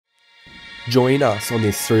Join us on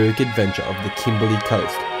this thrilling adventure of the Kimberley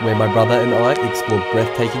Coast, where my brother and I explore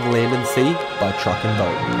breathtaking land and sea by truck and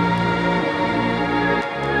boat.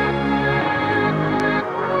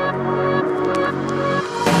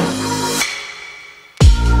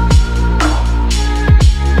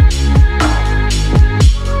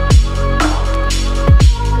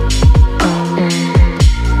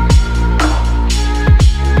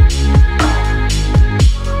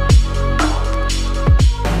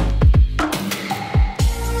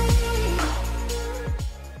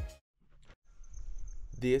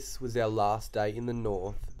 This was our last day in the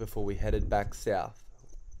north before we headed back south.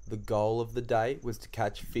 The goal of the day was to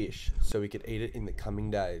catch fish so we could eat it in the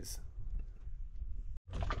coming days.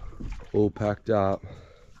 All packed up.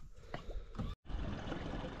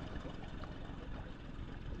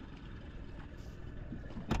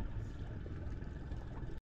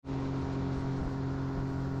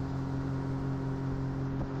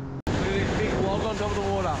 Look at this big log on top of the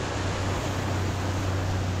water.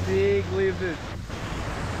 Big lizard.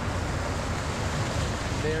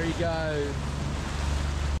 There he goes.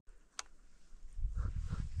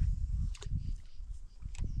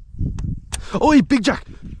 Oh, big jack!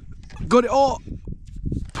 Got it! Oh,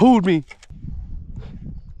 pulled me.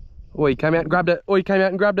 Oh, he came out and grabbed it. Oh, he came out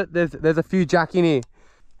and grabbed it. There's a few jack in here.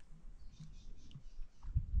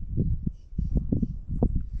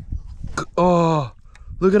 Oh,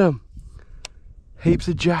 look at him. Heaps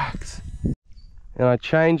of jacks. And I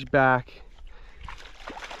changed back.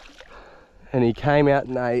 And he came out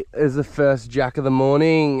and ate. There's the first jack of the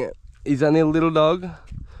morning. He's only a little dog,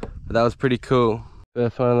 but that was pretty cool.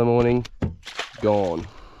 First one of the morning, gone.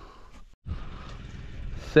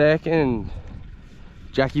 Second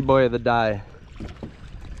Jackie boy of the day.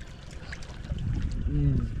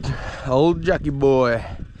 Old Jackie boy.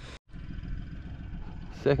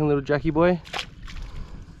 Second little Jackie boy.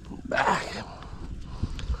 Back.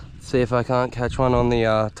 See if I can't catch one on the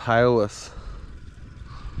tailless.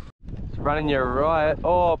 Running your right.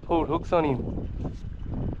 Oh, pulled hooks on him.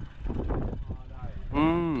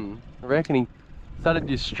 I reckon he started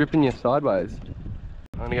just stripping you sideways.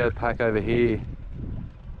 I'm gonna go pack over here.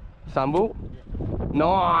 Sunbull?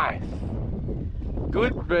 Nice!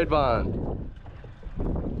 Good red one.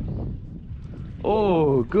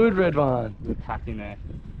 Oh, good red one. Good pack in there.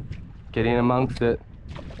 Get in amongst it.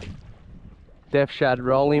 Def shad,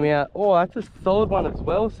 roll him out. Oh, that's a solid one as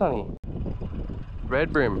well, Sonny.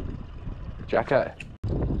 Red brim. Jacko.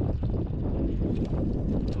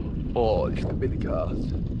 Oh, this could be the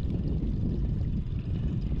cast.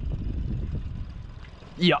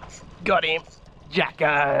 Yes, got him.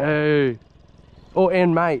 Jacko. Oh,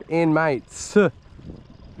 and mates. Look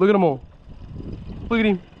at them all. Look at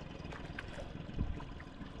him.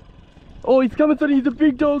 Oh, he's coming, Sonny. He's a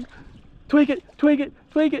big dog. Tweak it, tweak it,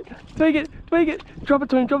 tweak it, tweak it, tweak it. Drop it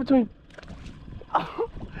to him, drop it to him.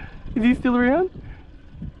 Is he still around?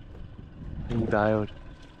 He bailed.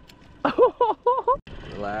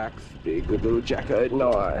 Relax, big good little Jacko.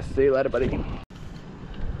 Nice. See you later, buddy.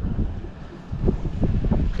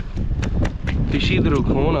 Fishy little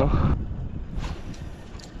corner.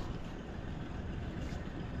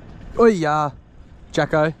 Oh yeah,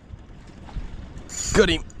 Jacko. Got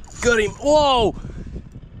him. Got him. Whoa!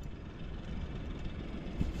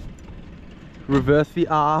 Reverse the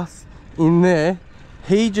ass in there.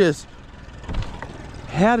 He just.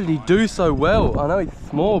 How did he do so well? I know he's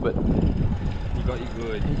small, but He got you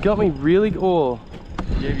good. he got me really. Oh,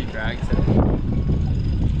 Yeah, he drags it.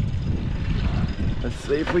 let's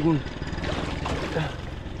see if we can.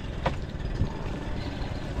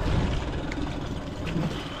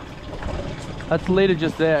 That's leader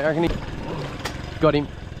just there. I reckon he got him.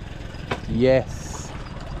 Yes.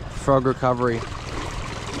 Frog recovery.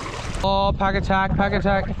 Oh, pack attack, pack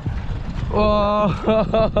attack.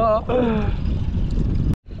 Oh.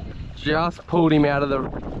 Just pulled him out of the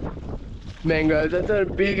mangroves. That's a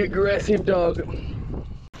big aggressive dog.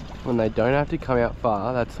 When they don't have to come out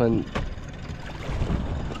far, that's when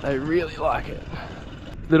they really like it.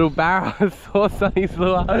 Little barrow saw Sonny's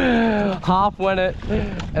lure, half went it,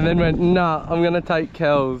 and then went, nah, I'm gonna take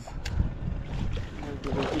Kells.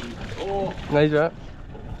 Oh, No, he's right.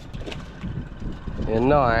 Yeah,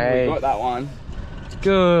 nice. we got that one.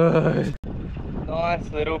 Good. Nice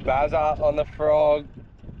little bazza on the frog.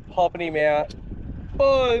 Popping him out.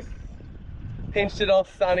 Buzz! Pinched it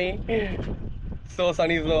off Sonny. Saw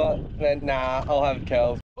Sonny's lure. Went, nah, I'll have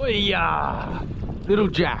Kells. Oh yeah! Little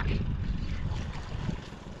Jack.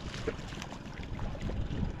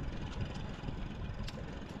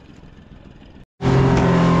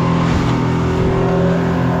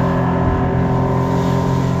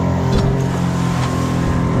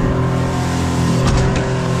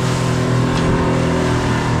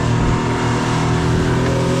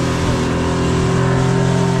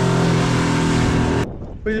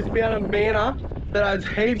 just found a manna that has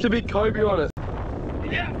heaps of big cobia on it.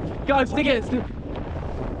 Yeah. Go, stick it.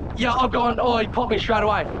 Yeah, I've gone. Oh, he popped me straight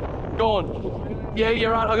away. Gone. Yeah,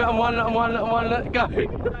 you're right. I'm one. Go.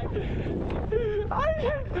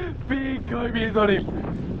 Big cobias on him.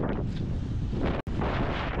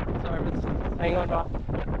 Sorry, hang on, bro.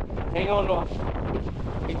 Hang on, bro.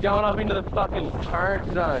 He's going up into the fucking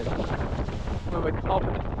current zone. Where we're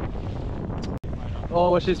topping.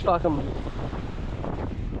 Oh, what's this fucking...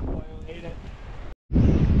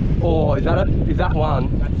 Oh, is that it? Is that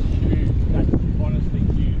one? That's huge. That's honestly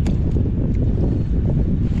huge.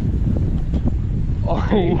 Oh,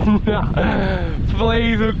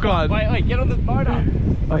 please, oh God. Wait, get on the motor.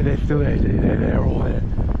 Oh, they're still there. They're all there.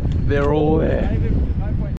 They're all there.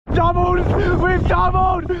 Doubled! We've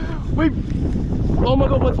doubled! Oh my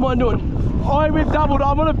God, what's mine doing? Oh, we've doubled.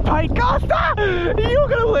 I'm on a bait caster! You're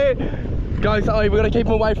gonna land. Guys, oh, we're gonna keep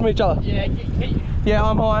them away from each other. Yeah, Yeah,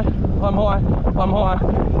 I'm high.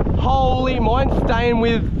 Holy, mine's staying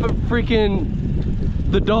with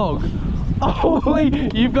freaking the dog. Holy,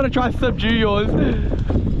 you've got to try to subdue yours.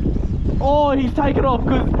 Oh, he's taken off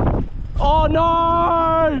because... Oh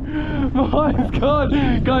no! Mine's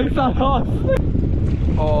gone. Go Sunhouse.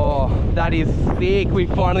 Oh, that is sick. We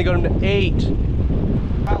finally got him to eat.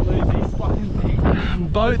 can't lose these fucking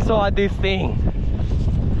things. Boat side this thing.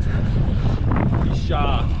 He's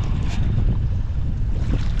sharp.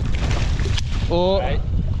 Oh, Right.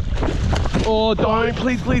 oh, don't,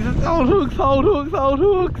 please, hold hooks, hold.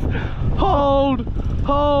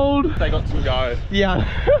 They got to go. Yeah.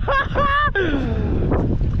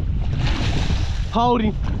 Hold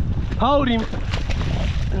him.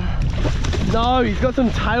 No, he's got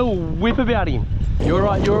some tail whip about him. You're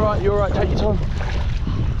right, take your time.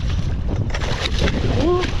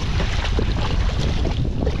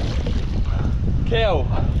 Kill.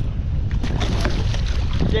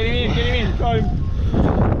 Get him in, throw him.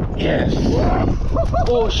 Yes.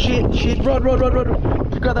 Oh shit, rod. Grab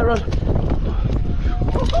that rod.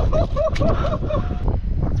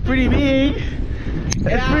 It's pretty big.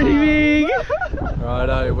 It's pretty big.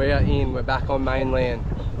 Righto, we're back on mainland.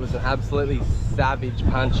 It was an absolutely savage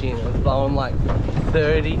punch in. It was blowing like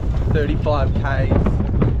 30, 35 k's.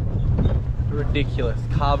 Ridiculous,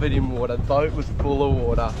 covered in water. The boat was full of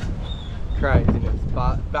water. Craziness.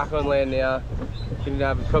 But back on land now.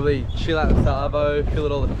 Gonna probably chill out the Savo, fill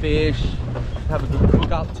it all the fish, have a good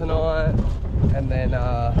cook up tonight, and then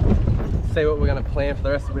see what we're gonna plan for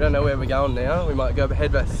the rest. We don't know where we're going now. We might go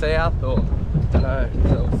head back south, or don't know.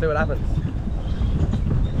 So we'll see what happens.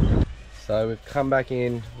 So we've come back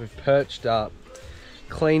in, we've perched up,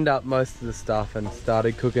 cleaned up most of the stuff, and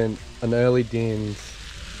started cooking an early dins.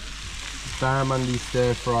 Barramundi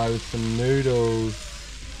stir fry with some noodles.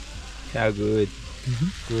 How good.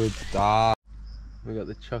 Good stuff. We got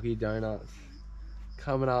the chocky donuts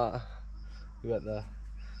coming up. We got the,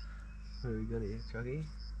 what have we got here, chocky?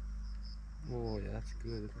 Oh yeah, that's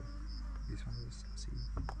good. This one is saucy.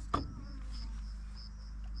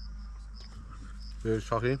 Here's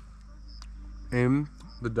chocky in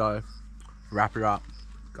the dough. Wrap it up.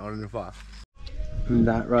 Going in the fire. And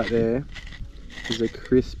that right there is a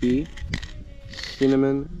crispy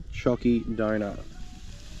cinnamon chocky donut.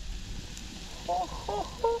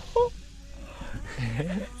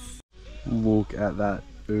 Look at that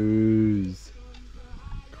ooze.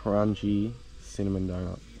 Crunchy cinnamon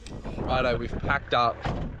donut. Righto, we've packed up.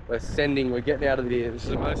 We're getting out of here. This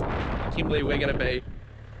is the most Kimberley we're gonna be.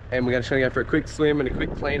 And we're just gonna go for a quick swim and a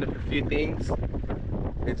quick clean of a few things.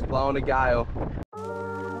 It's blowing a gale.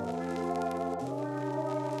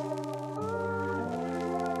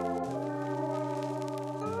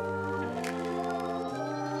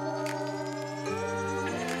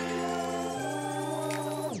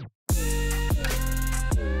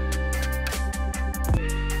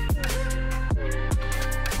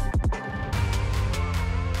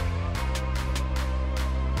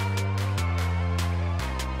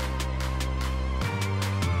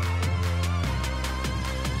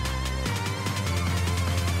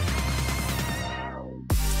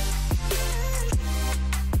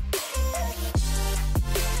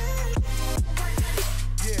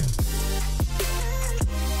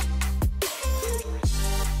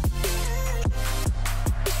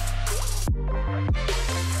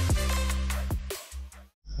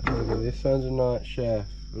 This one's a night chef.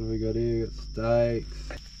 What have we got here? We got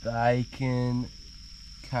steaks, bacon,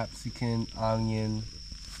 capsicum, onion,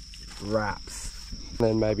 wraps. And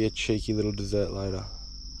then maybe a cheeky little dessert later.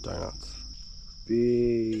 Donuts.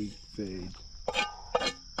 Big feed.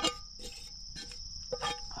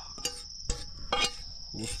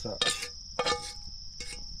 What's up?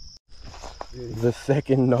 the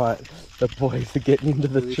second night the boys are getting into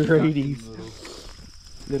the treaties.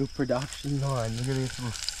 Little production line. Look at these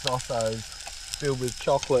little sausos filled with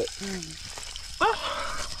chocolate.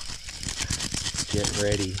 Get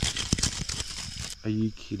ready. Are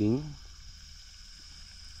you kidding?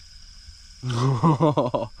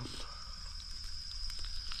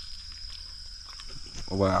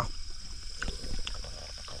 Wow.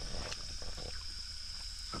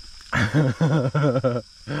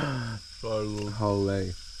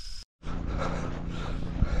 Holy.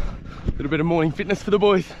 Little bit of morning fitness for the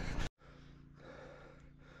boys.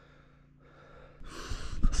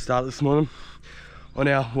 Started this morning on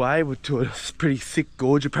our way to a pretty sick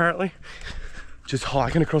gorge apparently. Just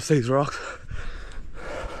hiking across these rocks.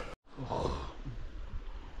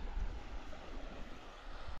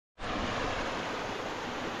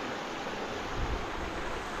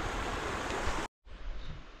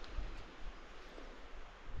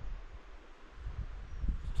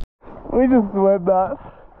 We just swam that.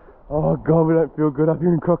 Oh god, we don't feel good up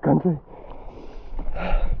here in croc country.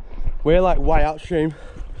 We're like way upstream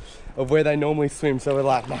of where they normally swim, so we're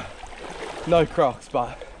like, no crocs,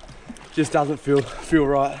 but just doesn't feel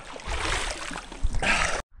right.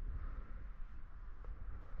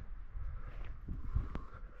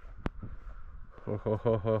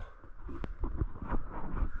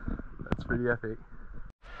 That's pretty epic.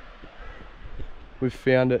 We've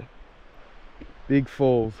found it. Big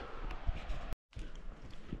falls.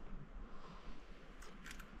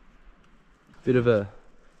 Bit of a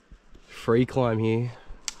free climb here.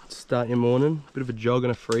 Start your morning, bit of a jog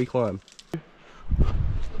and a free climb.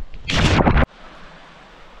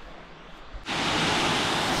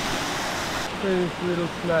 This little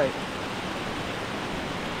snake.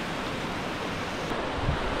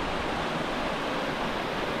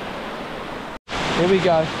 Here we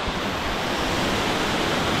go.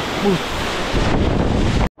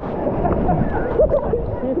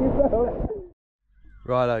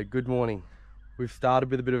 Righto, good morning. We've started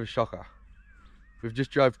with a bit of a shocker. We've just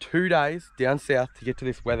drove 2 days down south to get to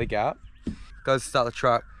this weather gap. Goes to start the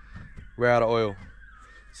truck, we're out of oil.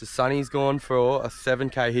 So Sonny's gone for a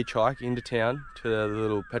 7k hitchhike into town to the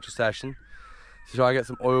little petrol station to try and get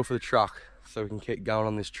some oil for the truck so we can keep going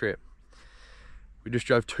on this trip. We just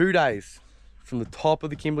drove 2 days from the top of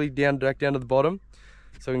the Kimberley direct down to the bottom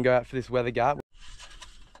so we can go out for this weather gap.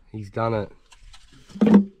 He's done it.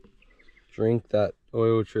 Drink that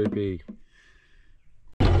oil, troopy.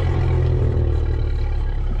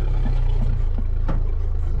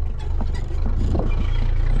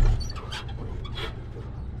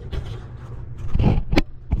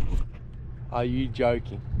 Are you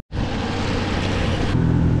joking?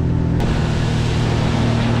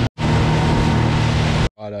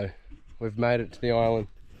 Righto, we've made it to the island.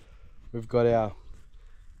 We've got our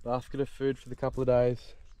basket of food for the couple of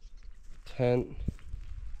days, tent,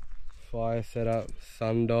 fire set up,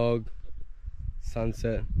 sundog,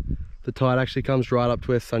 sunset. The tide actually comes right up to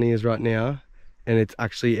where Sunny is right now, and it's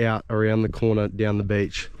actually out around the corner down the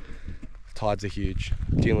beach. The tides are huge,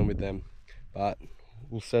 dealing with them, but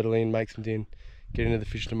we'll settle in, make some din, get into the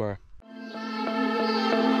fish tomorrow.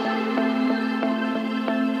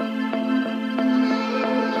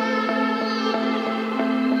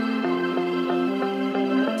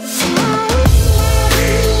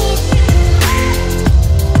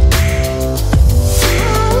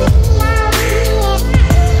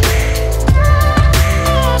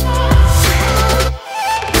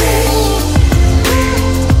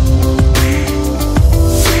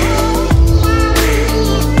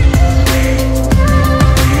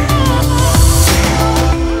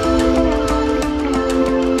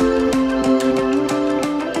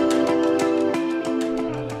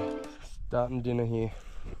 Starting dinner here.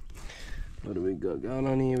 What do we got going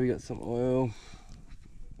on here? We got some oil,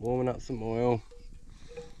 warming up some oil,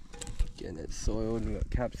 getting it soiled. We got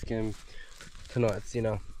capsicum. Tonight's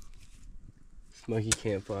dinner, smoky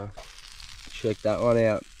campfire. Check that one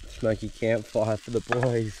out, smoky campfire for the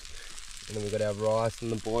boys. And then we got our rice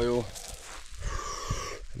in the boil,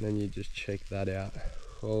 and then you just check that out.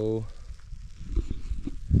 Oh,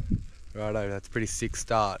 righto, that's a pretty sick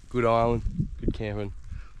start. Good island, good camping.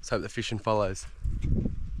 Let's hope the fishing follows.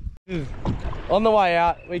 On the way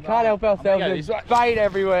out, we can't help ourselves. There's bait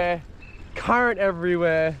everywhere, current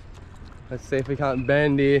everywhere. Let's see if we can't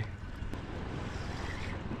bend here.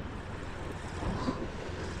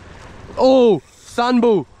 Oh,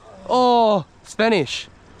 sunbull. Oh, Spanish.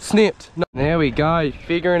 Snipped. No. There we go,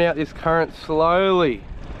 figuring out this current slowly.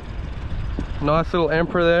 Nice little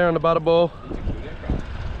emperor there on the butterball.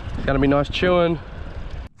 It's gonna be nice chewing.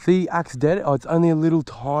 See, axe dead. Oh, it's only a little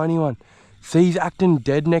tiny one. See, he's acting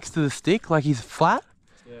dead next to the stick, like he's flat.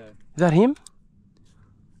 Yeah. Is that him?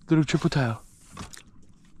 Little triple tail.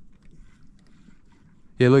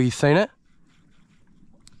 Yeah, look, he's seen it.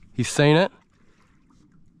 He's seen it.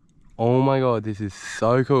 Oh my god, this is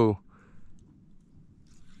so cool.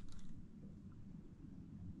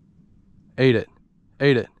 Eat it.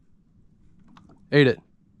 Eat it. Eat it.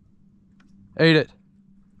 Eat it.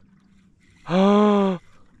 Oh,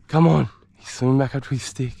 come on. He's swimming back up to his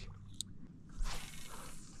stick.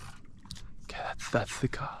 Okay, that's the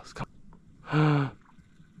cars. Come on.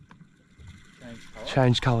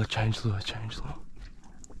 Change colour, change lure, change lure.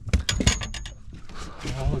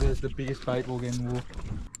 Oh, there's the biggest bait we'll get in the water.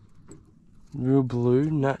 Real blue,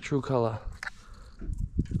 natural colour.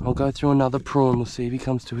 I'll go through another prawn, we'll see if he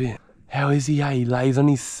comes to it. How is he? He lays on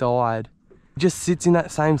his side. He just sits in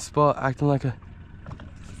that same spot, acting like a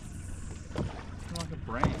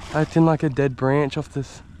Branch. acting like a dead branch off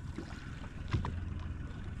this.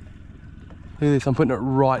 Look at this, I'm putting it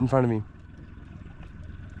right in front of him.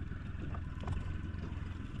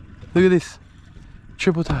 Look at this.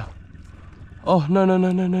 Triple tail. Oh, no, no,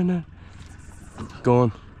 no, no, no, no.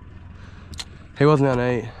 Gone. He wasn't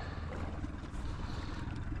gonna eat.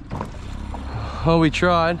 Oh, we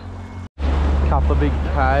tried. Couple of big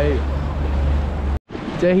caves.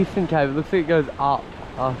 Decent cave. It looks like it goes up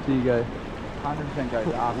after you go. 100%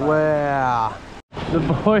 goes up. Wow. The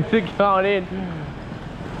boys are going in.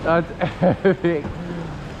 That's epic.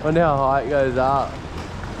 Wonder how high it goes up.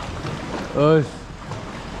 Oh,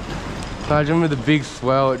 imagine with a big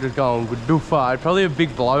swell, it just going good doofa. Probably a big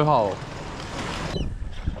blowhole.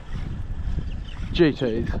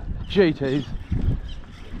 GTs. GTs.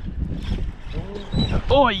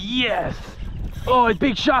 Oh yes! Oh,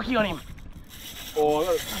 big sharky on him. Oh, I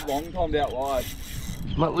got it long timed out wide.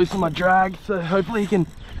 Might loosen my drag, so hopefully he can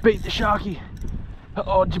beat the sharky.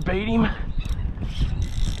 Oh, did you beat him?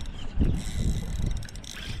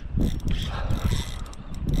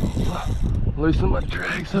 Loosen my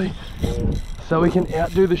drag so we can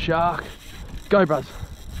outdo the shark. Go, bros.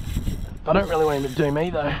 I don't really want him to do me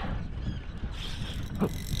though.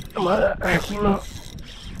 I might actually not.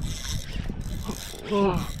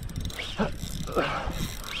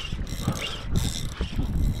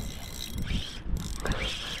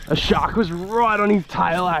 A shark was right on his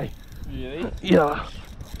tail, eh? Really? Yeah.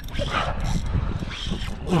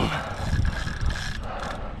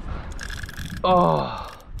 Oh.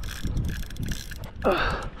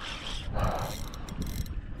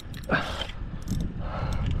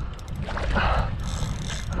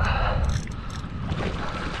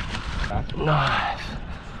 Nice.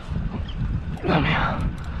 Come here.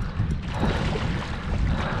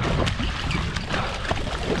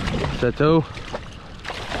 Settle.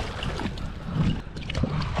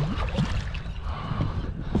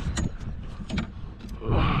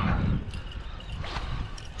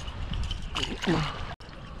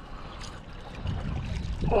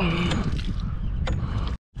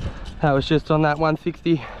 That was just on that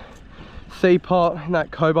 160 sea pot in that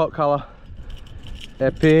cobalt colour.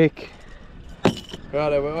 Epic.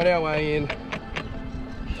 Righto, we're on our way in.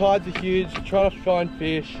 Tides are huge, trying to find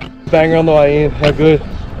fish. Banger on the way in, how good.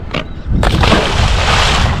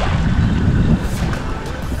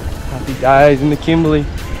 Happy days in the Kimberley.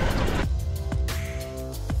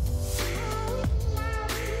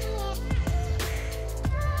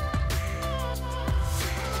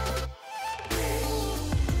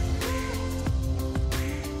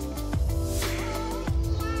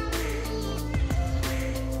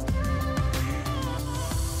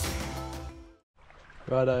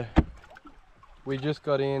 Righto, we just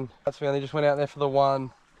got in. We only just went out there for the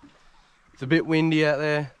one. It's a bit windy out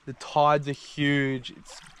there. The tides are huge.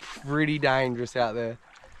 It's pretty dangerous out there.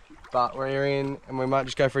 But we're in and we might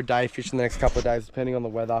just go for a day fish in the next couple of days depending on the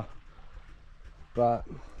weather. But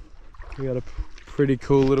we got a pretty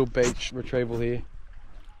cool little beach retrieval here.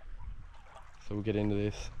 So we'll get into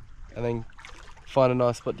this and then find a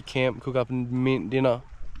nice spot to camp, cook up and mint dinner.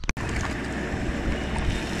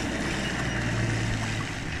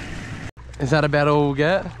 Is that about all we'll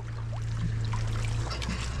get?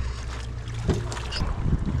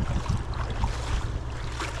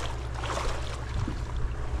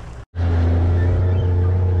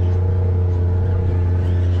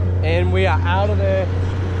 And we are out of there.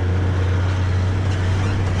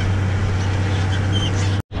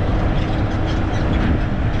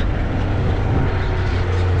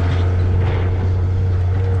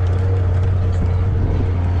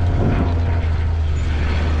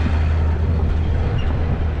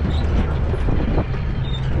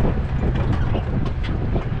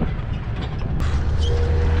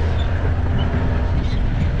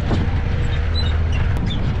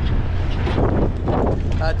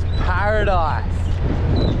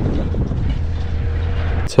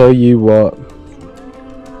 tell you what,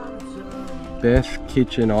 best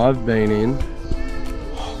kitchen I've been in.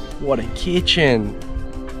 What a kitchen!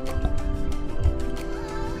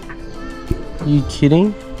 You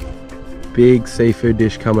kidding? Big seafood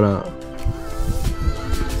dish coming up.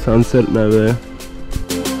 Sun's setting over there.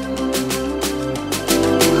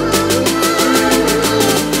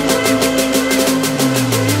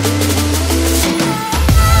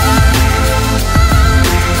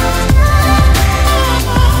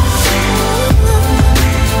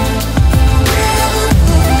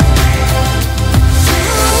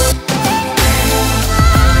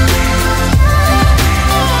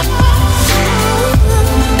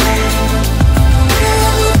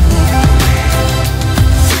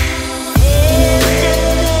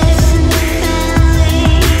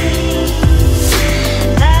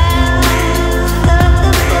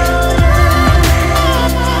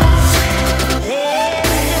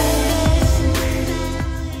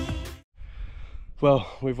 Well,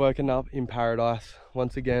 we've woken up in paradise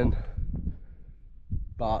once again,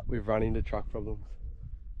 but we've run into truck problems.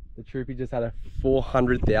 The troopy just had a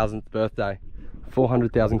 400,000th birthday,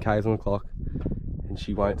 400,000 Ks on the clock, and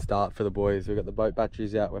she won't start for the boys. We've got the boat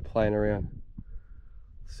batteries out, we're playing around.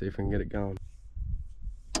 Let's see if we can get it going.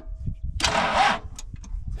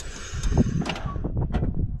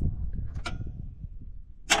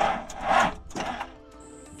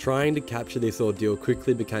 Trying to capture this ordeal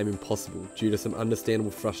quickly became impossible due to some understandable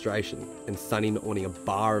frustration and Sonny not wanting a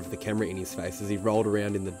bar of the camera in his face as he rolled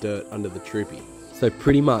around in the dirt under the troopy. So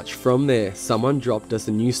pretty much from there, someone dropped us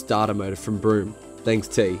a new starter motor from Broome, thanks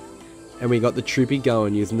T, and we got the troopy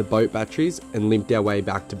going using the boat batteries and limped our way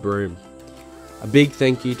back to Broome. A big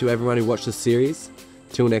thank you to everyone who watched the series.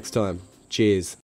 Till next time, cheers.